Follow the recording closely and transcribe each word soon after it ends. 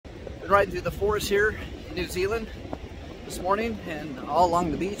riding through the forest here in New Zealand this morning and all along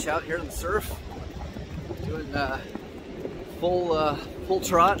the beach out here in the surf, doing full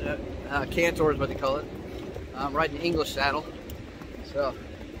trot, cantor is what they call it. I'm riding the English saddle. So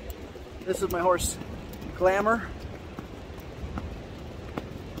this is my horse Glamour.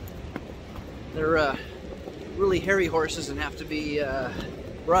 They're really hairy horses and have to be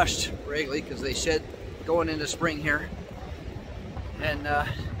brushed regularly because they shed going into spring here. And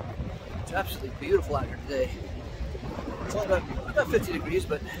it's absolutely beautiful out here today. It's only about 50 degrees,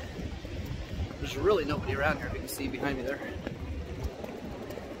 but there's really nobody around here. If you can see behind me there.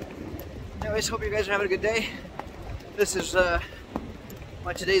 Anyways, hope you guys are having a good day. This is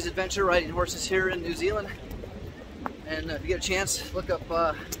my today's adventure riding horses here in New Zealand. And if you get a chance, look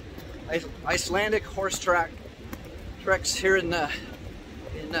up Icelandic Horse Tracks here in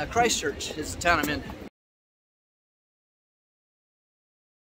Christchurch is the town I'm in.